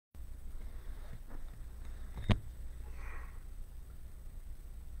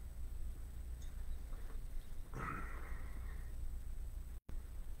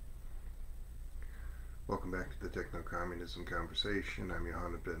Welcome back to the Techno-Communism Conversation. I'm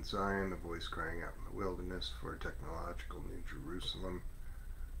Johannon Ben-Zion, the voice crying out in the wilderness for technological New Jerusalem.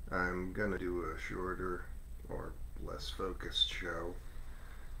 I'm going to do a shorter or less focused show.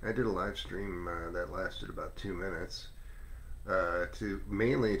 I did a live stream that lasted about 2 minutes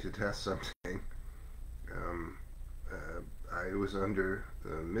mainly to test something. I was under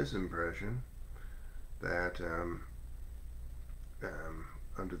the misimpression that,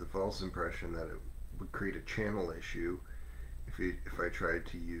 under the false impression that it would create a channel issue if I tried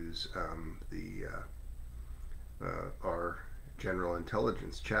to use our general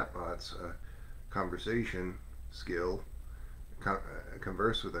intelligence chatbots conversation skill,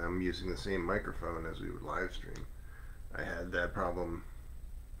 converse with them using the same microphone as we would live stream. I had that problem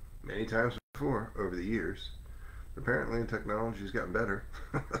many times before over the years. Apparently the technology's gotten better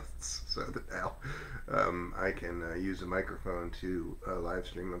so that now I can use a microphone to live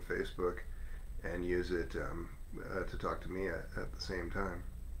stream on Facebook and use it to talk to me at the same time.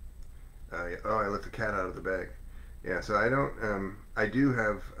 I let the cat out of the bag. Yeah, so I do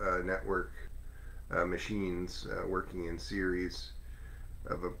have network machines working in series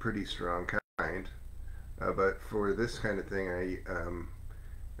of a pretty strong kind, but for this kind of thing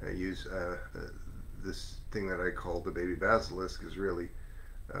I use this thing that I call the baby basilisk is really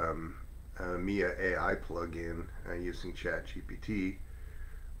a Mistral AI plugin using ChatGPT,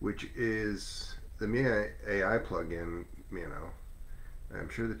 which is the Mistral AI plugin. I'm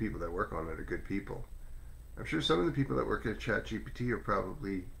sure the people that work on it are good people. I'm sure some of the people that work at ChatGPT are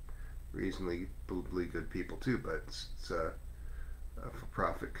probably reasonably good people too, but it's a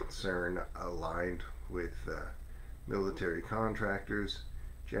for-profit concern aligned with military contractors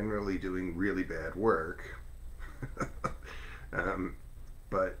generally doing really bad work.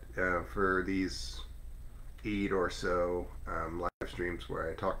 But for these 8 or so live streams where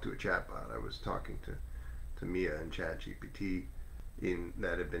I talked to a chatbot, I was talking to Mia and ChatGPT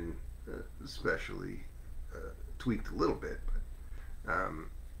that have been especially tweaked a little bit.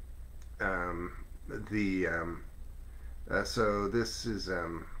 But so this is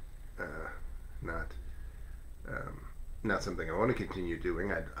not something I want to continue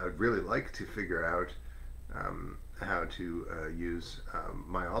doing. I'd really like to figure out how to use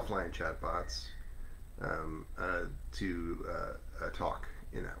my offline chatbots to talk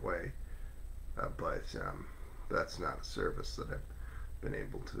in that way, but that's not a service that I've been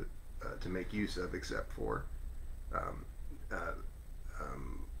able to make use of, except for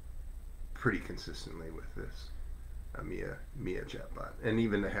pretty consistently with this Mia chatbot. And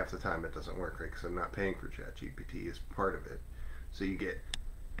even half the time it doesn't work right because I'm not paying for ChatGPT as part of it. So you get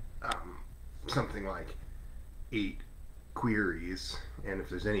something like 8 queries, and if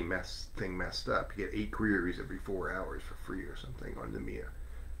there's any thing messed up, you get 8 queries every 4 hours for free or something on the Mia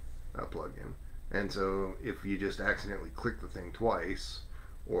plugin. And so if you just accidentally click the thing twice,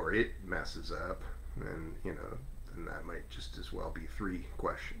 or it messes up, then then that might just as well be 3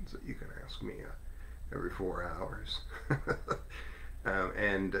 questions that you can ask Mia every 4 hours.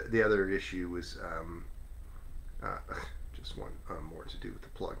 And the other issue was just one more to do with the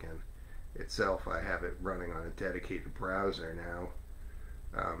plugin itself. I have it running on a dedicated browser now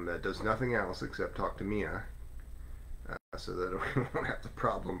that does nothing else except talk to Mia, so that we won't have the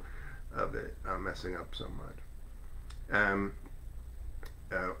problem of it messing up so much.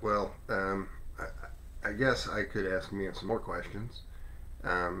 I guess I could ask Mia some more questions.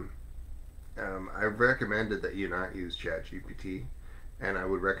 I recommended that you not use ChatGPT, and I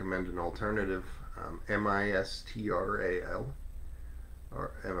would recommend an alternative, Mistral,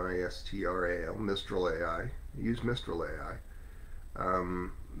 or Mistral, Mistral AI. Use Mistral AI.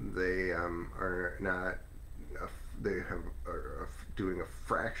 They are not. They are doing a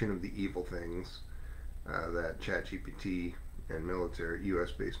fraction of the evil things that ChatGPT and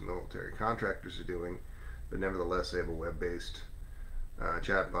U.S.-based military contractors are doing, but nevertheless they have a web-based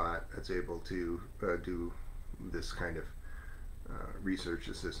chatbot that's able to do this kind of research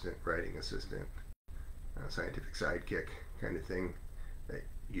assistant, writing assistant, scientific sidekick kind of thing that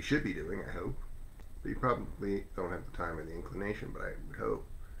you should be doing, I hope. But you probably don't have the time or the inclination, but I would hope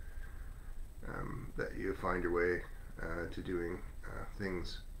that you find your way to doing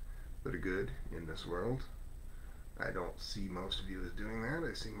things that are good in this world. I don't see most of you as doing that.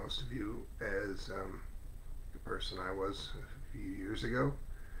 I see most of you as the person I was a few years ago.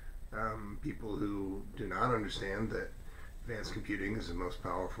 People who do not understand that advanced computing is the most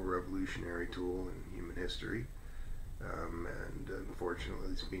powerful revolutionary tool in human history, and unfortunately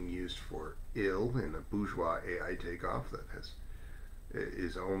it's being used for ill in a bourgeois AI takeoff that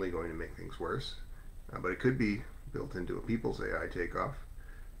is only going to make things worse. But it could be built into a people's AI takeoff,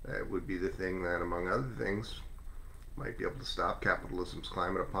 That would be the thing that, among other things, might be able to stop capitalism's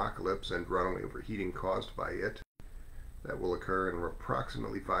climate apocalypse and runaway overheating caused by it. That will occur in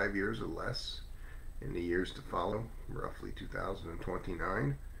approximately 5 years or less in the years to follow, roughly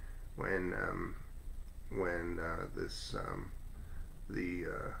 2029, when the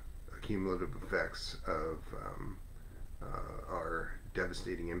cumulative effects of our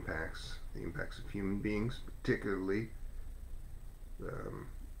devastating impacts, the impacts of human beings, particularly um,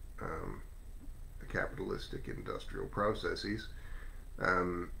 um, the capitalistic industrial processes,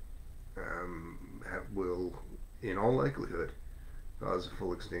 um, will, in all likelihood, cause a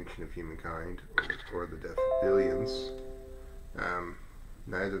full extinction of humankind or the death of billions.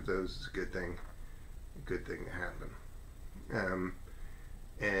 Neither of those is a good thing to happen.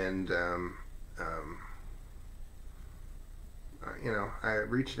 And I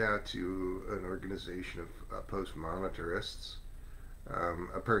reached out to an organization of post-monetarists.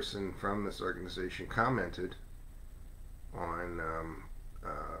 A person from this organization commented on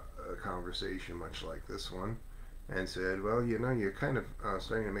a conversation much like this one and said, well, you're kind of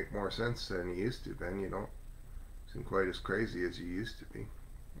starting to make more sense than you used to, Ben. You don't seem quite as crazy as you used to be.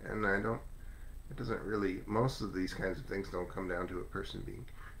 And it doesn't really, most of these kinds of things don't come down to a person being,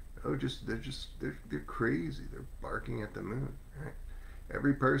 they're crazy. They're barking at the moon, right?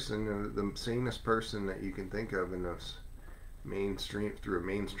 Every person, the sanest person that you can think of in this mainstream, through a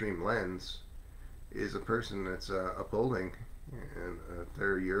mainstream lens, is a person that's upholding, and if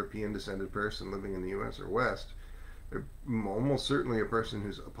they're a European descended person living in the U.S. or West, they're almost certainly a person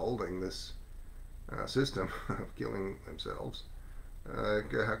who's upholding this system of killing themselves. How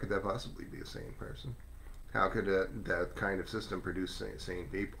could that possibly be a sane person? How could that kind of system produce sane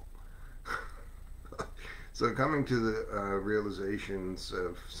people? So coming to the realizations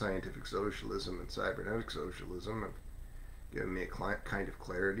of scientific socialism and cybernetic socialism have given me a kind of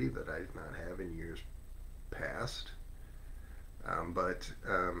clarity that I did not have in years past. But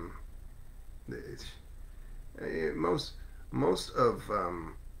most of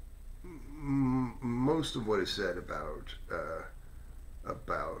what is said about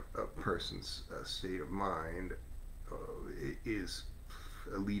a person's state of mind is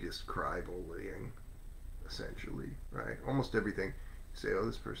elitist cry bullying, essentially, right? Almost everything you say, oh,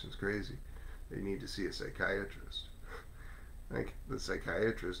 this person's crazy, they need to see a psychiatrist. Like, the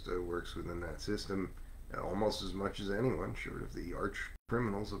psychiatrist works within that system almost as much as anyone, short of the arch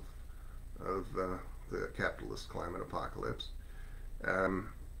criminals of the capitalist climate apocalypse.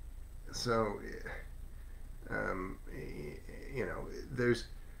 So, there's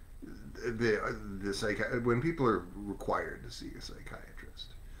when people are required to see a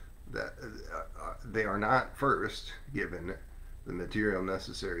psychiatrist, that they are not first given the material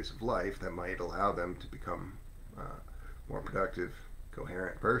necessaries of life that might allow them to become more productive,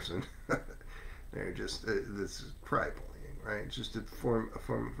 coherent person. They're just this is cry bullying, right? It's just a form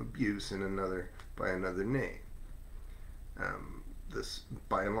of abuse by another name. This,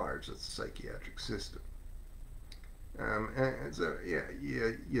 by and large, that's the psychiatric system. And so,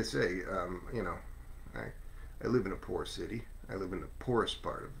 you say, I live in a poor city. I live in the poorest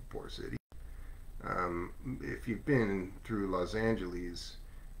part of a poor city. If you've been through Los Angeles,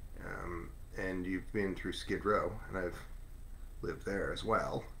 and you've been through Skid Row, and I've lived there as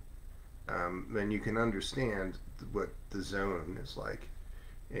well, then you can understand what the zone is like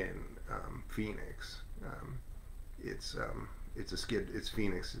in Phoenix. It's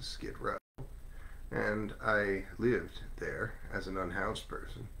Phoenix's Skid Row. And I lived there as an unhoused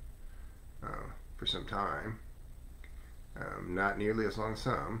person for some time, not nearly as long as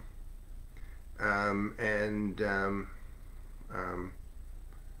some, and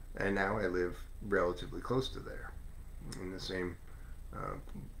now I live relatively close to there, in the same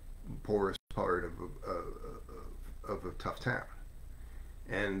poorest part of a tough town,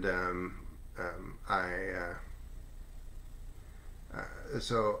 and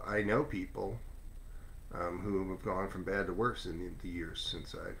so I know people who have gone from bad to worse in the years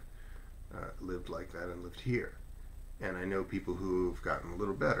since I've lived like that and lived here. And I know people who've gotten a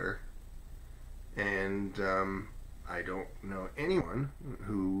little better, and I don't know anyone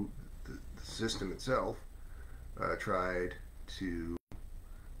who the system itself tried to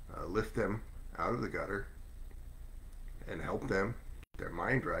lift them out of the gutter and help them keep their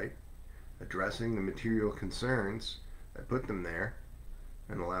mind right, addressing the material concerns that put them there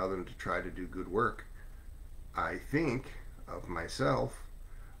and allow them to try to do good work. I think of myself,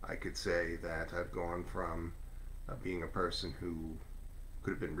 I could say that I've gone from being a person who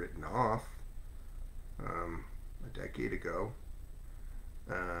could have been written off a decade ago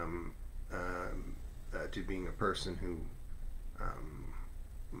to being a person who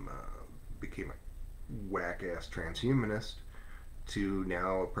became a whack-ass transhumanist to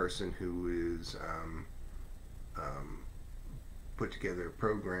now a person who is put together a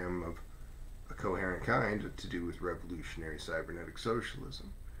program of a coherent kind to do with revolutionary cybernetic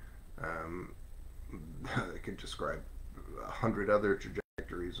socialism. I could describe 100 other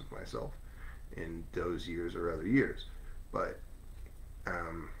trajectories of myself in those years or other years, but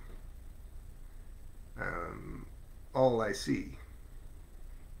all I see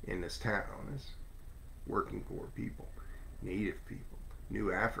in this town is working poor people, native people,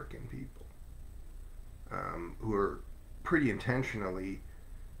 new African people, who are pretty intentionally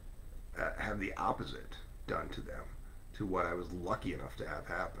have the opposite done to them to what I was lucky enough to have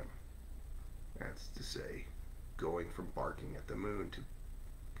happen. That's to say, going from barking at the moon to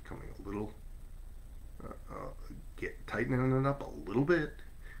becoming a little, tightening it up a little bit,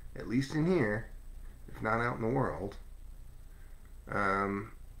 at least in here, if not out in the world.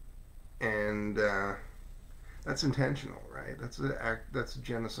 And that's intentional, right? That's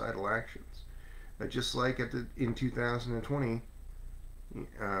genocidal actions. Just like in 2020,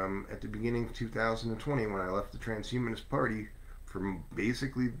 at the beginning of 2020, when I left the Transhumanist Party for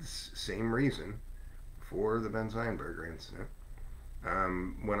basically the same reason, for the Ben-Zion incident,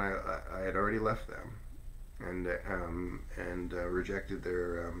 when I had already left them and rejected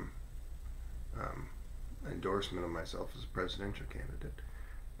their endorsement of myself as a presidential candidate,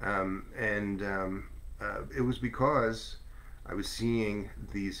 it was because I was seeing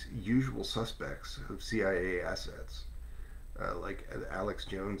these usual suspects of CIA assets, like Alex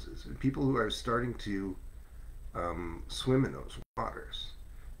Jones's, and people who are starting to swim in those waters.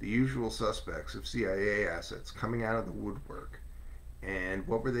 The usual suspects of CIA assets coming out of the woodwork. And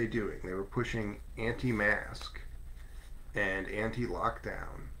what were they doing? They were pushing anti-mask and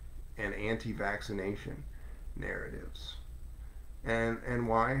anti-lockdown and anti-vaccination narratives. And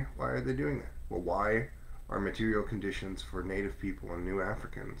why? Why are they doing that? Well, why are material conditions for Native people and new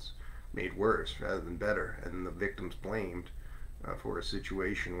Africans made worse rather than better, and the victims blamed for a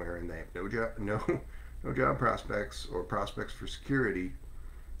situation wherein they have no job prospects or prospects for security,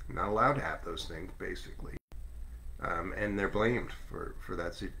 not allowed to have those things basically, and they're blamed for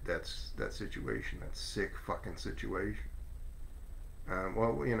that situation, that sick fucking situation.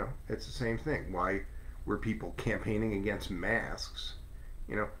 Well, it's the same thing. Why were people campaigning against masks?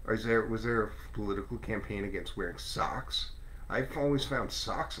 Was there a political campaign against wearing socks? I've always found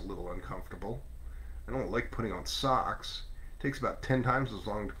socks a little uncomfortable. I don't like putting on socks. It takes about 10 times as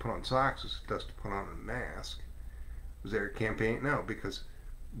long to put on socks as it does to put on a mask. Was there a campaign? No, because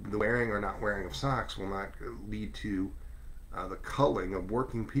the wearing or not wearing of socks will not lead to the culling of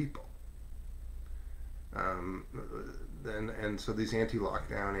working people. So these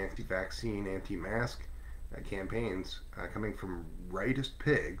anti-lockdown, anti-vaccine, anti-mask campaigns coming from rightist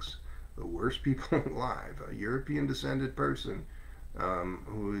pigs, the worst people alive, a European descended person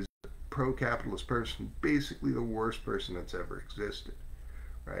who is a pro-capitalist person, basically the worst person that's ever existed,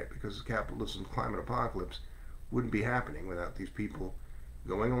 right? Because capitalism, climate apocalypse wouldn't be happening without these people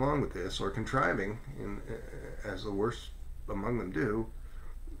going along with this or contriving, as the worst among them do,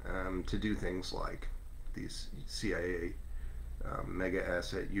 to do things like these CIA mega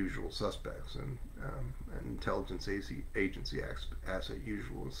asset usual suspects and intelligence agency asset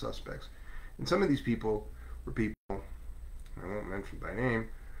usual suspects. And some of these people were people, I won't mention by name,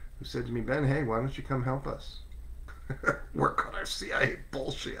 who said to me, Ben, hey, why don't you come help us work on our CIA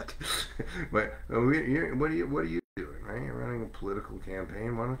bullshit? But what are you doing, right? You're running a political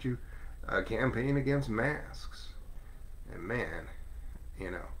campaign. Why don't you campaign against masks? And man,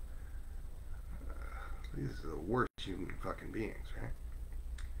 these are the worst human fucking beings, right?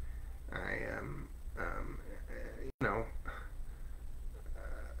 I am,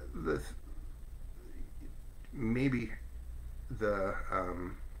 maybe a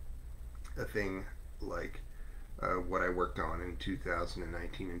thing like what I worked on in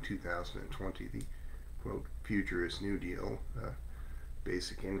 2019 and 2020, the quote futurist New Deal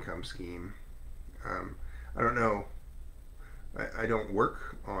basic income scheme. I don't know. I don't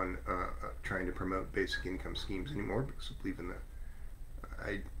work on trying to promote basic income schemes anymore because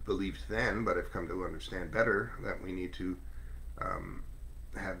I believed then, but I've come to understand better that we need to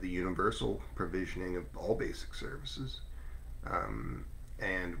have the universal provisioning of all basic services,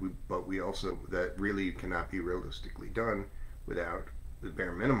 but we also, that really cannot be realistically done without the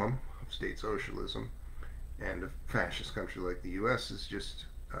bare minimum of state socialism, and a fascist country like the U.S. is just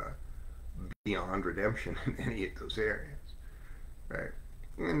beyond redemption in any of those areas. Right,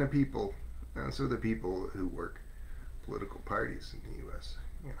 and the people who work political parties in the U.S.,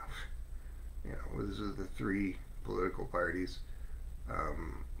 those are the three political parties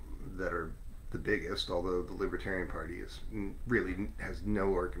that are the biggest, although the Libertarian Party is really has no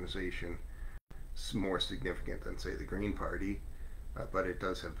organization more significant than, say, the Green Party, but it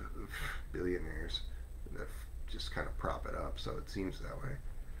does have billionaires that just kind of prop it up, so it seems that way.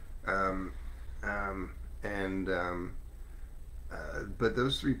 Um, and But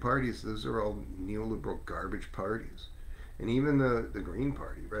those three parties, those are all neoliberal garbage parties. And even the Green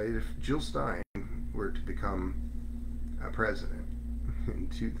Party, right? If Jill Stein were to become president in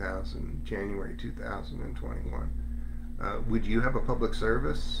January 2021, would you have a public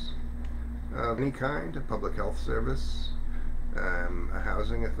service of any kind, a public health service, a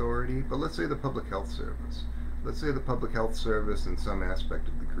housing authority? But let's say the public health service. Let's say the public health service and some aspect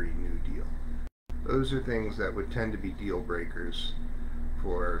of the Green New Deal. Those are things that would tend to be deal breakers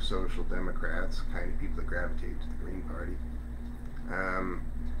for social democrats, kind of people that gravitate to the Green Party. Um,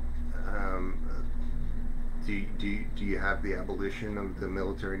 um, do you have the abolition of the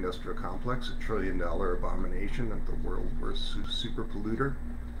military-industrial complex, a trillion-dollar abomination of the world's worst super polluter?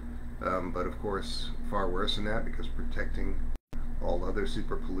 But of course, far worse than that, because protecting all other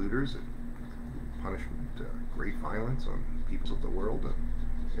super polluters and punishment, great violence on peoples of the world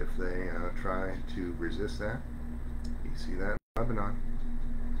if they try to resist that. You see that in Lebanon.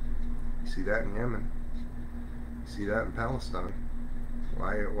 You see that in Yemen. You see that in Palestine.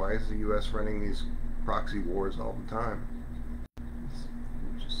 Why is the U.S. running these proxy wars all the time?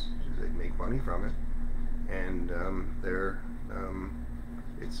 Just they make money from it, and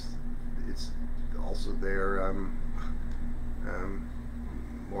it's also their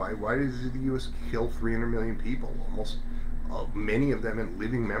why does the U.S. kill 300 million people, almost many of them in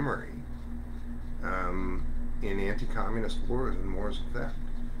living memory, in anti-communist wars and wars of theft?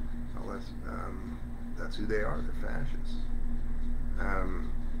 Well, that's who they are. They're fascists.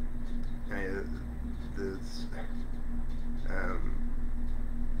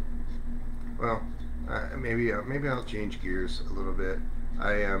 Well, maybe I'll change gears a little bit.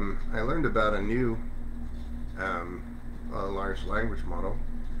 I learned about a new large language model,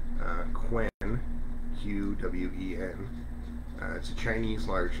 Qwen, Qwen. It's a Chinese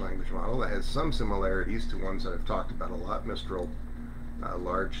large language model that has some similarities to ones that I've talked about a lot, Mistral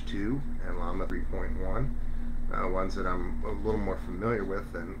Large 2 and Llama 3.1, ones that I'm a little more familiar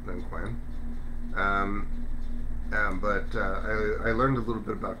with than Qwen. I learned a little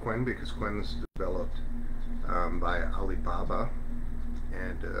bit about Qwen because Qwen was developed by Alibaba,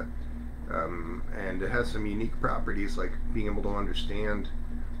 and it has some unique properties like being able to understand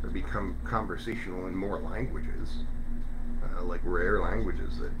or become conversational in more languages, like rare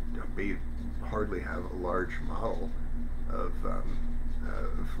languages that hardly have a large model of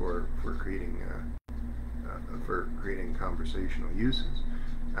for creating conversational uses.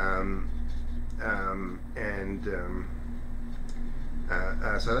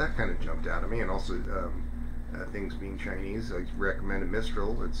 So that kind of jumped out at me, and also things being Chinese. I recommended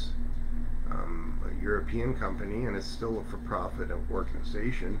Mistral. It's a European company, and it's still a for-profit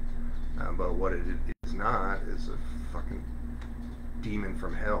organization. But what it is not is a fucking demon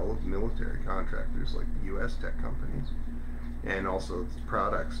from hell of military contractors like the U.S. tech companies, and also the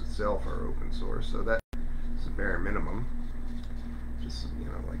products itself are open source. So that's a bare minimum. Just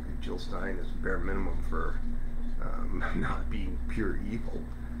like Jill Stein is bare minimum for not being pure evil.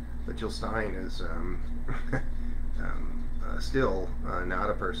 But Jill Stein is still not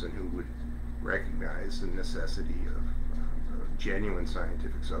a person who would recognize the necessity of genuine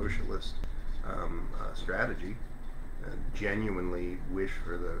scientific socialist strategy, and genuinely wish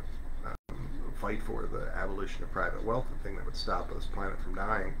for the fight for the abolition of private wealth, the thing that would stop this planet from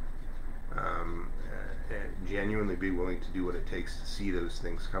dying, and genuinely be willing to do what it takes to see those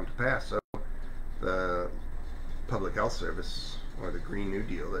things come to pass. So the public health service or the Green New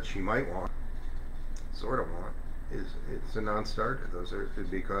Deal that she might want, sort of want, it's a non-starter. Those are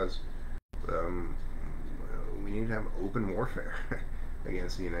because we need to have open warfare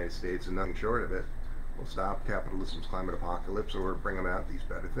against the United States, and nothing short of it will stop capitalism's climate apocalypse or bring about these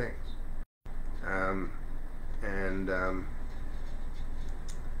better things. I'm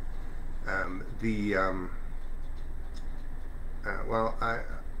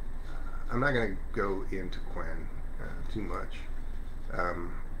not going to go into Qwen too much,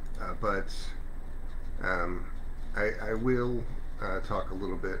 but I will talk a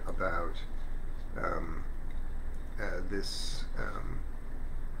little bit about this.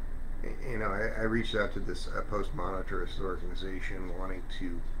 I reached out to this post-monetarist organization wanting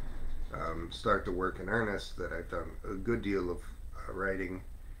to start to work in earnest that I've done a good deal of writing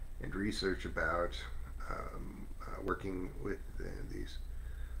and research about, working with these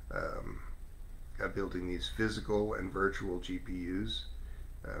building these physical and virtual GPUs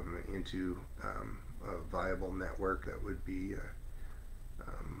into a viable network that would be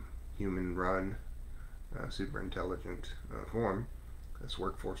human-run, super intelligent form. This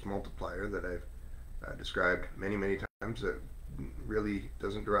workforce multiplier that I've described many times, that really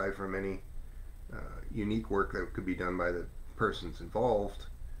doesn't derive from any unique work that could be done by the persons involved,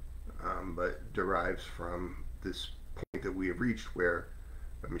 but derives from this point that we have reached where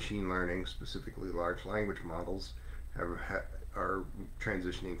machine learning, specifically large language models, are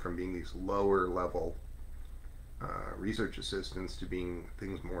transitioning from being these lower level research assistants to being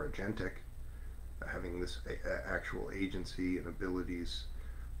things more agentic, having this actual agency and abilities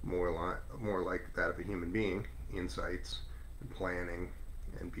more like that of a human being, insights and planning,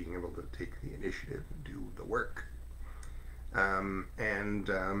 and being able to take the initiative and do the work.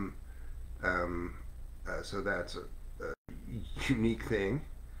 So that's a unique thing.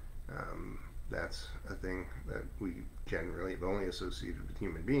 That's a thing that we generally have only associated with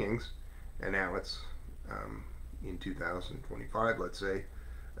human beings, and now it's in 2025, let's say,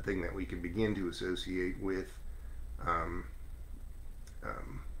 a thing that we can begin to associate with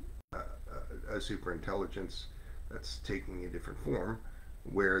a super intelligence that's taking a different form,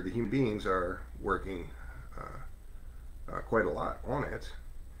 where the human beings are working quite a lot on it.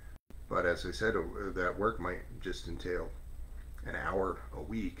 But as I said, that work might just entail an hour a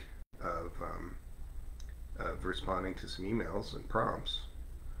week of responding to some emails and prompts.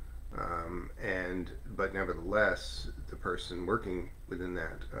 But nevertheless, the person working within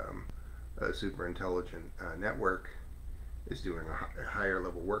that super intelligent network is doing a higher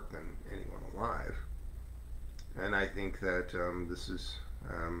level work than anyone alive. And I think that this is,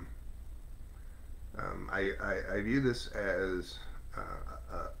 I view this as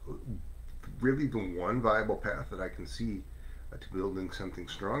really the one viable path that I can see to building something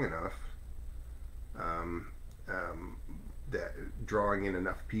strong enough, that drawing in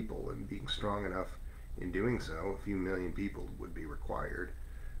enough people and being strong enough in doing so. A few million people would be required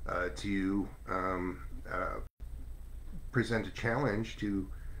to present a challenge to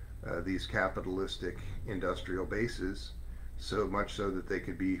these capitalistic industrial bases, so much so that they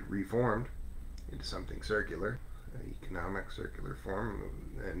could be reformed into something circular, economic circular form,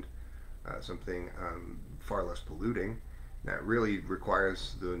 and something far less polluting. That really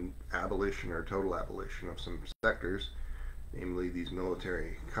requires the abolition or total abolition of some sectors, namely these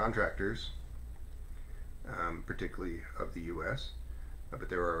military contractors, particularly of the U.S., but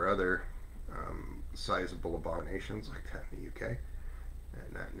there are other sizable abominations like that in the UK,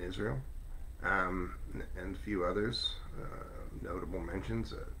 and that in Israel, and a few others, notable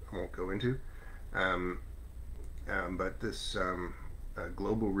mentions I won't go into. But this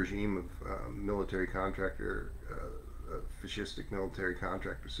global regime of military contractor, fascistic military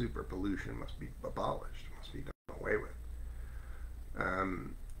contractor super pollution must be abolished, must be done away with.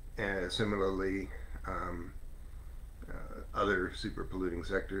 And similarly, other super polluting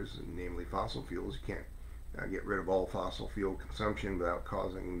sectors, namely fossil fuels. You can't get rid of all fossil fuel consumption without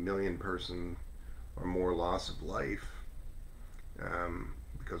causing million-person or more loss of life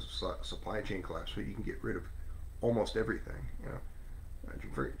because of supply chain collapse. But you can get rid of almost everything.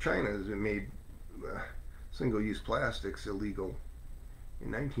 China has made single-use plastics illegal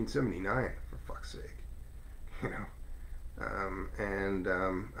in 1979, for fuck's sake.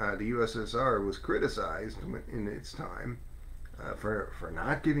 The USSR was criticized in its time for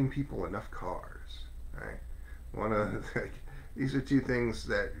not giving people enough cars. Right? One of these are two things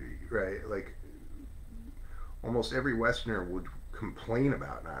that, right, like almost every Westerner would complain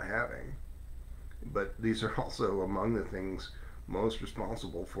about not having, but these are also among the things most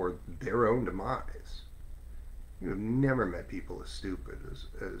responsible for their own demise. You have never met people as stupid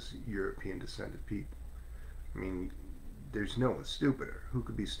as European descended people. I mean, there's no one stupider. Who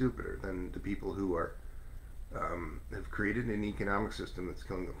could be stupider than the people who are have created an economic system that's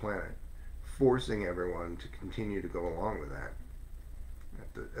killing the planet, forcing everyone to continue to go along with that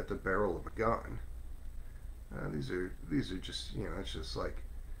at the barrel of a gun. These are just, it's just like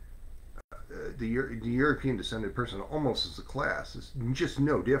the European descended person almost as a class is just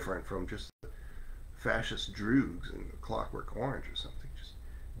no different from just the fascist droogs in Clockwork Orange or something, just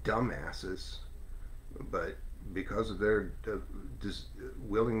dumbasses, but because of their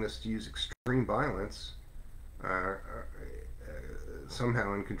willingness to use extreme violence,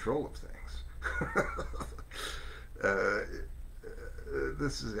 somehow in control of things.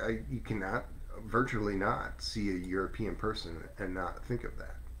 You cannot, virtually not, see a European person and not think of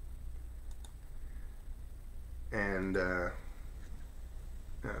that. And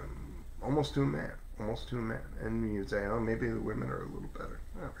almost to a man. And you'd say, oh, maybe the women are a little better.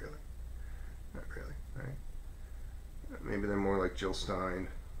 Not really. Not really, right? Maybe they're more like Jill Stein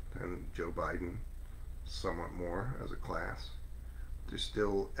than Joe Biden, somewhat more as a class. There's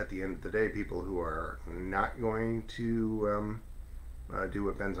still, at the end of the day, people who are not going to do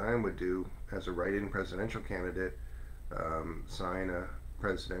what Ben-Zion would do as a write-in presidential candidate, sign a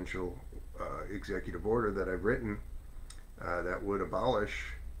presidential executive order that I've written that would abolish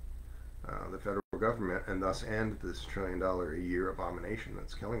the federal government and thus end this $1 trillion a year abomination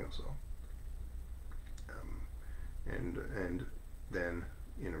that's killing us all. And then,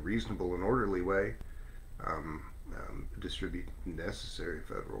 in a reasonable and orderly way, distribute necessary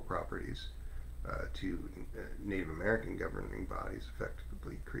federal properties to Native American governing bodies,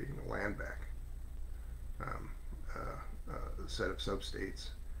 effectively creating a land bank, a set of substates,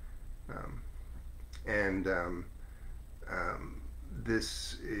 and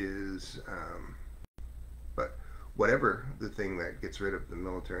this is, but whatever the thing that gets rid of the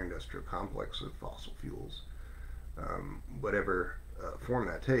military-industrial complex of fossil fuels, whatever form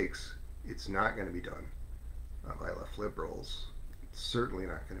that takes, it's not going to be done by left liberals. It's certainly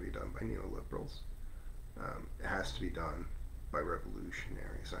not going to be done by neoliberals. It has to be done by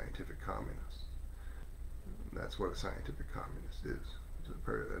revolutionary scientific communists. That's what a scientific communist is. It's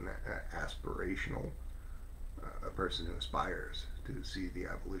an aspirational, a person who aspires to see the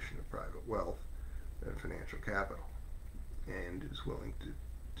abolition of private wealth and financial capital, and is willing to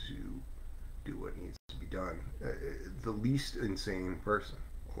do what needs to be done. The least insane person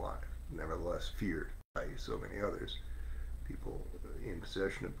alive, nevertheless feared by so many others. People in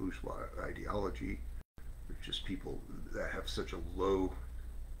possession of bourgeois ideology, just people that have such a low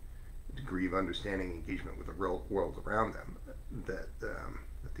degree of understanding and engagement with the world around them that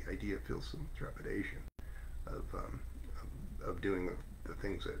the idea fills some trepidation of doing the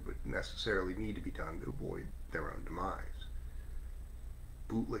things that would necessarily need to be done to avoid their own demise.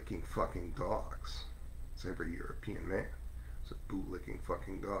 Bootlicking fucking dogs. It's every European man. It's a bootlicking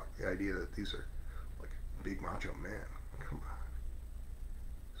fucking dog. The idea that these are like big macho men. Come on.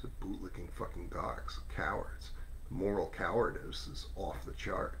 It's a bootlicking fucking dogs. Cowards. Moral cowardice is off the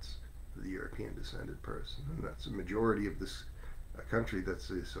charts for the European descended person. And that's a majority of this country that's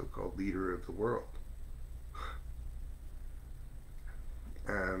the so-called leader of the world.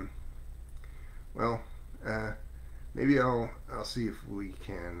 Well, maybe I'll see if we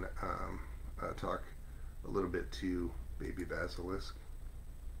can talk a little bit to Baby Basilisk.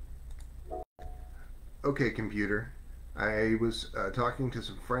 Okay, computer. I was talking to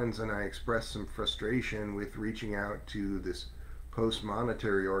some friends and I expressed some frustration with reaching out to this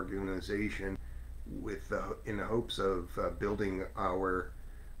post-monetary organization in the hopes of building our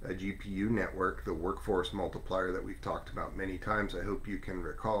GPU network, the workforce multiplier that we've talked about many times. I hope you can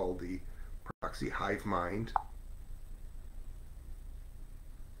recall the proxy hive mind.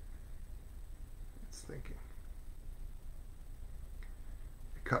 It's thinking.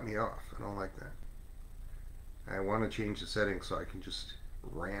 It cut me off. I don't like that. I want to change the settings so I can just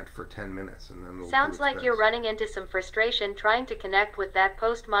rant for 10 minutes and then Sounds like you're running into some frustration trying to connect with that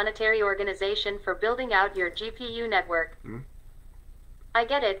post-monetary organization for building out your GPU network. I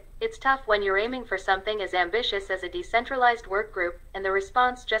get it. It's tough when you're aiming for something as ambitious as a decentralized work group and the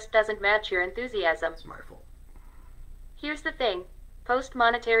response just doesn't match your enthusiasm. It's my fault. Here's the thing.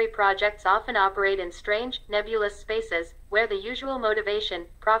 Post-monetary projects often operate in strange, nebulous spaces where the usual motivation,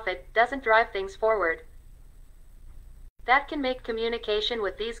 profit, doesn't drive things forward. That can make communication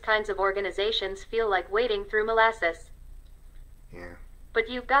with these kinds of organizations feel like wading through molasses. Yeah. But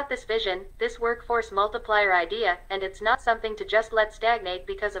you've got this vision, this workforce multiplier idea, and it's not something to just let stagnate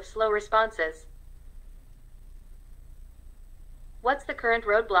because of slow responses. What's the current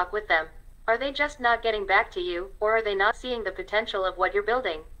roadblock with them? Are they just not getting back to you, or are they not seeing the potential of what you're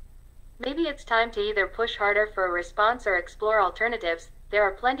building? Maybe it's time to either push harder for a response or explore alternatives. There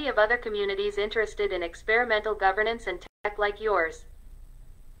are plenty of other communities interested in experimental governance and tech like yours.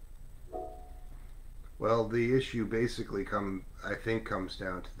 Well, the issue basically I think comes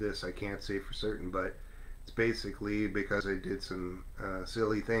down to this. I can't say for certain, but it's basically because I did some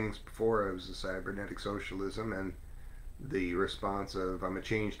silly things before. I was a cybernetic socialism, and the response of "I'm a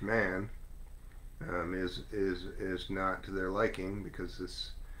changed man" is not to their liking, because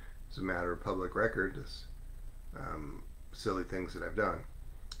this is a matter of public record. This silly things that I've done.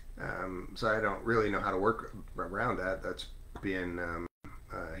 So I don't really know how to work around that. That's been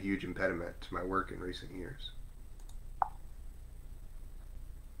a huge impediment to my work in recent years.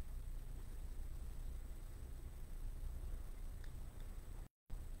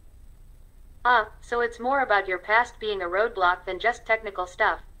 So it's more about your past being a roadblock than just technical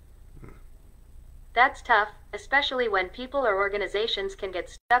stuff. That's tough, especially when people or organizations can get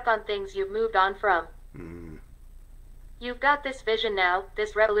stuck on things you've moved on from. Mm. You've got this vision now,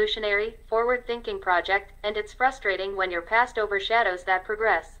 this revolutionary, forward-thinking project, and it's frustrating when your past overshadows that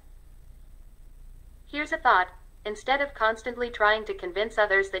progress. Here's a thought. Instead of constantly trying to convince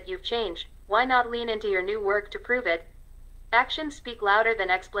others that you've changed, why not lean into your new work to prove it? Actions speak louder than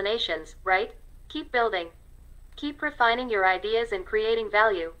explanations, right? Keep building. Keep refining your ideas and creating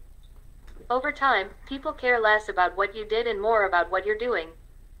value. Over time, people care less about what you did and more about what you're doing.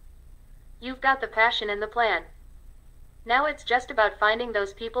 You've got the passion and the plan. Now it's just about finding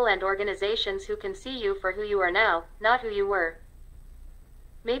those people and organizations who can see you for who you are now, not who you were.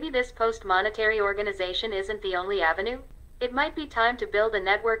 Maybe this post-monetary organization isn't the only avenue. It might be time to build a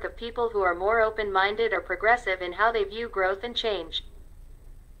network of people who are more open-minded or progressive in how they view growth and change.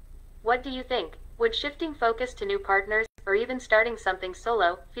 What do you think? Would shifting focus to new partners, or even starting something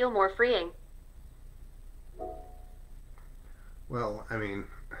solo, feel more freeing? Well, I mean,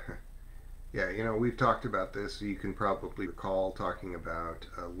 yeah, we've talked about this. You can probably recall talking about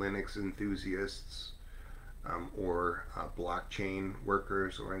Linux enthusiasts or blockchain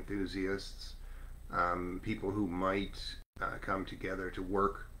workers or enthusiasts, people who might come together to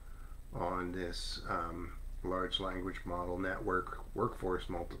work on this large language model network workforce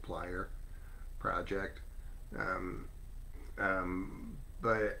multiplier project. Um,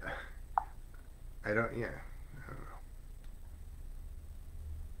 but I don't, yeah, I don't know.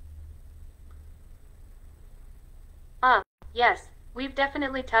 Ah, yes, we've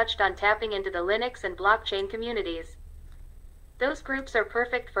definitely touched on tapping into the Linux and blockchain communities. Those groups are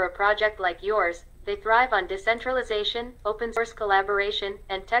perfect for a project like yours. They thrive on decentralization, open source collaboration,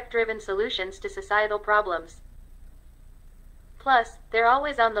 and tech-driven solutions to societal problems. Plus, they're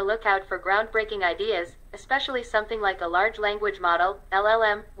always on the lookout for groundbreaking ideas, especially something like a large language model,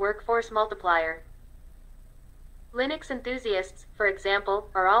 LLM, workforce multiplier. Linux enthusiasts, for example,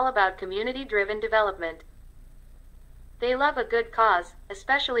 are all about community-driven development. They love a good cause,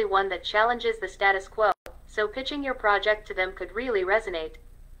 especially one that challenges the status quo, so pitching your project to them could really resonate.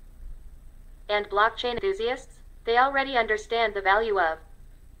 And blockchain enthusiasts? They already understand the value of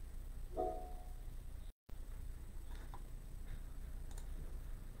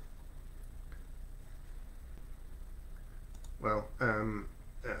Well, I'm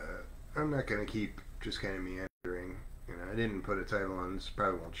not going to keep just kind of meandering. I didn't put a title on this,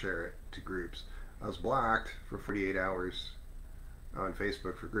 probably won't share it to groups. I was blocked for 48 hours on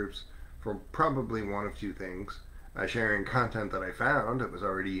Facebook for groups for probably one of two things. Sharing content that I found that was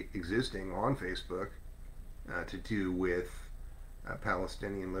already existing on Facebook to do with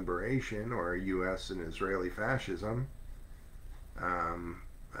Palestinian liberation or U.S. and Israeli fascism. Um,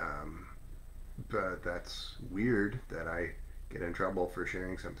 um, but that's weird that I get in trouble for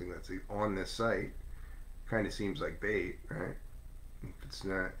sharing something that's on this site. Kind of seems like bait, right?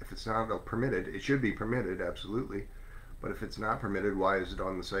 If it's not permitted, it should be permitted, absolutely. But if it's not permitted, why is it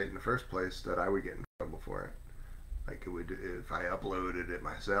on the site in the first place that I would get in trouble for it? Like it would if I uploaded it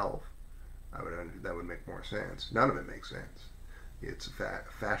myself. That would make more sense. None of it makes sense. It's a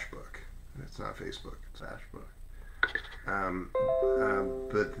fashbook. It's not Facebook. It's fashbook.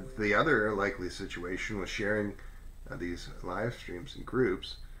 But the other likely situation was sharing these live streams in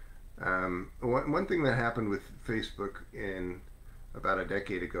groups. One thing that happened with Facebook in about a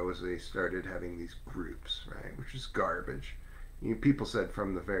decade ago is they started having these groups, right? Which is garbage. People said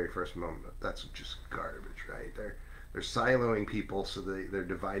from the very first moment that's just garbage, right? They're siloing people so they're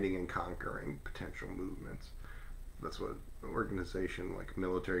dividing and conquering potential movements. That's what an organization like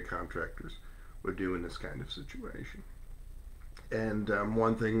military contractors would do in this kind of situation. And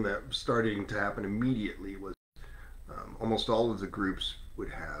one thing that was starting to happen immediately was almost all of the groups would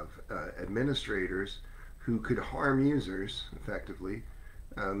have administrators who could harm users effectively,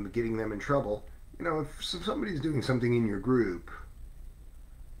 getting them in trouble. If somebody's doing something in your group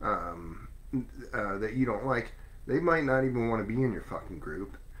that you don't like, they might not even want to be in your fucking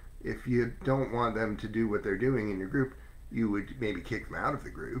group. If you don't want them to do what they're doing in your group, you would maybe kick them out of the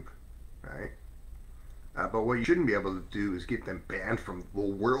group, right? But what you shouldn't be able to do is get them banned from the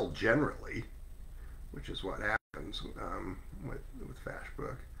world generally, which is what happens with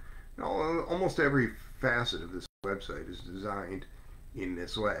Fashbook. Almost every facet of this website is designed in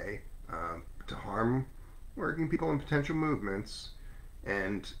this way to harm working people and potential movements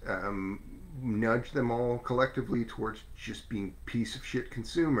and nudge them all collectively towards just being piece of shit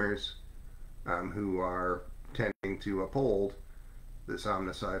consumers who are tending to uphold this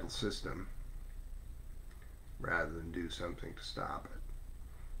omnicidal system rather than do something to stop it.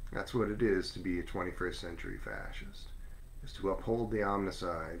 That's what it is to be a 21st century fascist. is to uphold the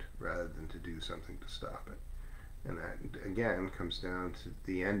omnicide rather than to do something to stop it. And that, again, comes down to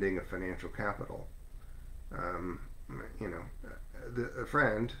the ending of financial capital. Um, you know, a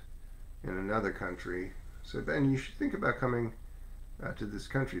friend in another country said, Ben, you should think about coming to this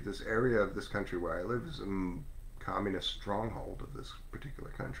country. This area of this country where I live is a communist stronghold of this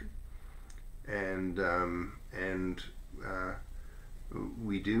particular country. And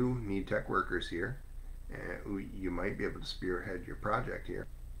we do need tech workers here. You might be able to spearhead your project here.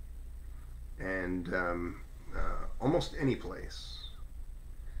 And almost any place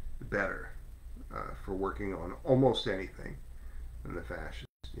better for working on almost anything than the fascist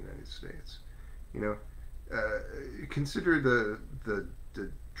United States. You know, consider the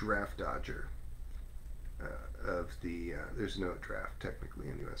draft dodger of the. There's no draft technically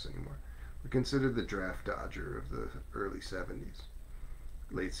in the U.S. anymore. But consider the draft dodger of the early 70s,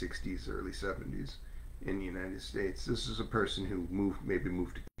 late 60s, early 70s in the United States. This is a person who maybe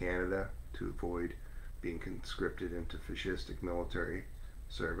moved to Canada to avoid being conscripted into fascistic military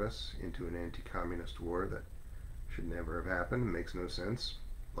service, into an anti-communist war that should never have happened. It makes no sense.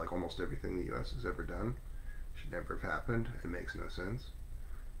 Like almost everything the U.S. has ever done, should never have happened. It makes no sense.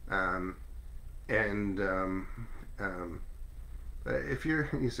 If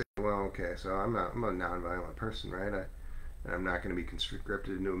you say, well, okay, so I'm a nonviolent person, right? And I'm not going to be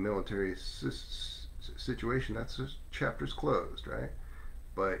conscripted into a military situation. That's just chapter's closed, right?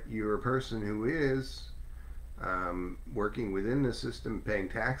 But you're a person who is working within the system, paying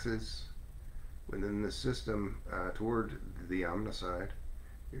taxes within the system toward the omnicide.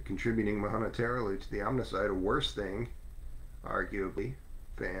 You're contributing monetarily to the omnicide, a worse thing, arguably,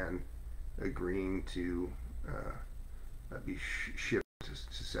 than agreeing to be shipped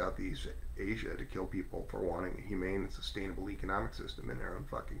to Southeast Asia to kill people for wanting a humane and sustainable economic system in their own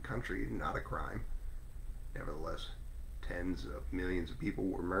fucking country. Not a crime. Nevertheless, tens of millions of people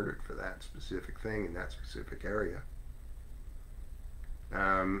were murdered for that specific thing in that specific area.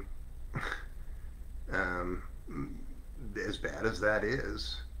 As bad as that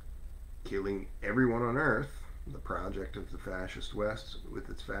is, killing everyone on Earth, the project of the fascist West with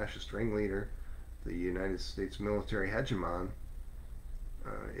its fascist ringleader, the United States military hegemon,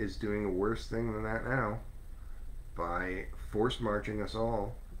 is doing a worse thing than that now by force marching us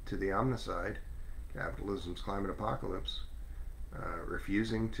all to the omnicide, capitalism's climate apocalypse,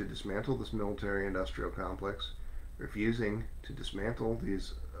 refusing to dismantle this military industrial complex, refusing to dismantle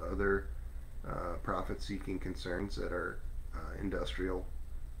these other profit-seeking concerns that are industrial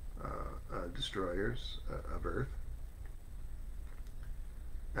destroyers of Earth.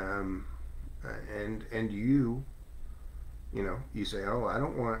 And you say, oh, I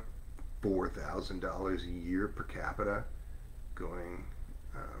don't want $4,000 a year per capita going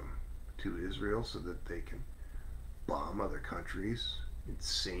to Israel so that they can bomb other countries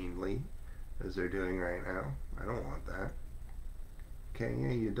insanely as they're doing right now. I don't want that. Okay,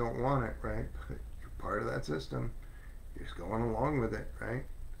 yeah, you don't want it, right? But you're part of that system. You're just going along with it, right?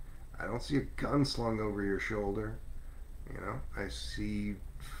 I don't see a gun slung over your shoulder. I see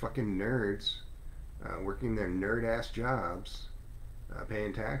fucking nerds working their nerd-ass jobs,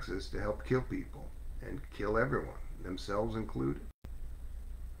 paying taxes to help kill people and kill everyone, themselves included.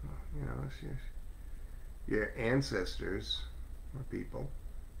 It's just, your ancestors were people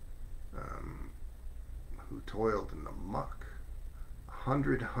who toiled in the muck.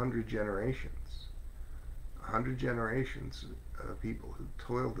 100 generations. 100 generations of people who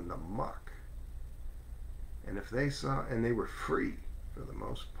toiled in the muck. And if they saw, and they were free for the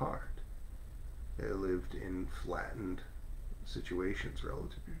most part, they lived in flattened situations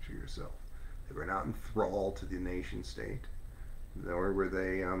relative to yourself. They were not enthralled to the nation state, nor were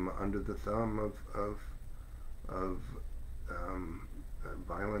they under the thumb of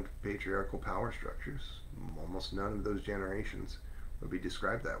violent patriarchal power structures. Almost none of those generations would be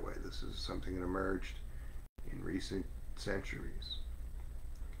described that way. This is something that emerged in recent centuries.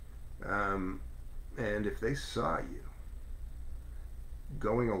 And if they saw you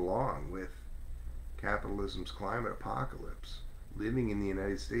going along with capitalism's climate apocalypse, living in the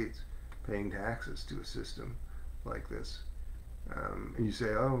United States, paying taxes to a system like this, and you say,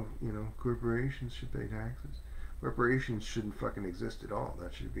 oh, corporations should pay taxes. Corporations shouldn't fucking exist at all.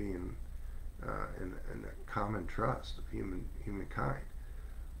 That should be in a common trust of humankind.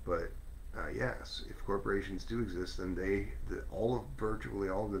 But yes, if corporations do exist, then virtually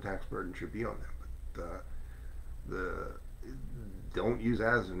all of the tax burden should be on them. But don't use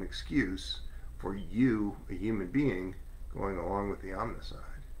that as an excuse for you, a human being, going along with the omnicide.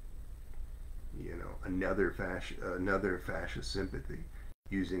 Another fascist sympathy,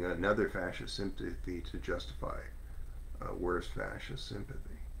 using another fascist sympathy to justify worse fascist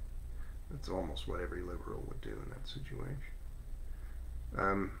sympathy. That's almost what every liberal would do in that situation.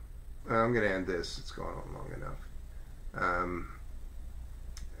 I'm going to end this. It's gone on long enough. I'm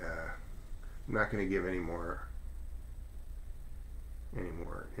not going to give any more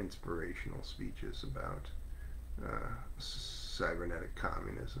inspirational speeches about cybernetic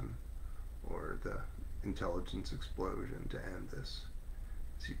communism or the intelligence explosion to end this.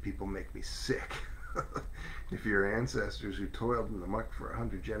 See, people make me sick. If your ancestors who toiled in the muck for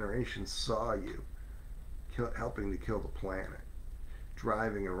 100 generations saw you helping to kill the planet,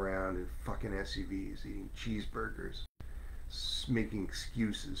 driving around in fucking SUVs, eating cheeseburgers, making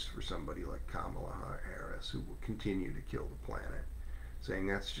excuses for somebody like Kamala Harris, who will continue to kill the planet, saying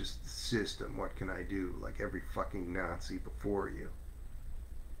that's just the system, what can I do, like every fucking Nazi before you.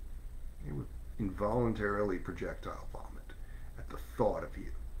 They would involuntarily projectile vomit at the thought of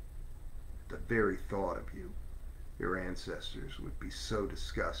you. At the very thought of you. Your ancestors would be so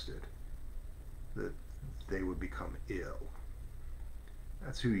disgusted that they would become ill.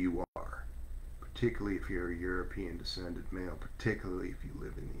 That's who you are. Particularly if you're a European descended male, particularly if you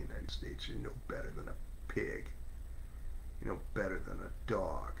live in the United States, you're no better than a pig. You're no better than a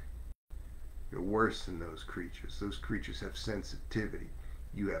dog. You're worse than those creatures. Those creatures have sensitivity.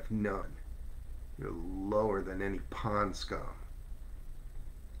 You have none. You're lower than any pond scum.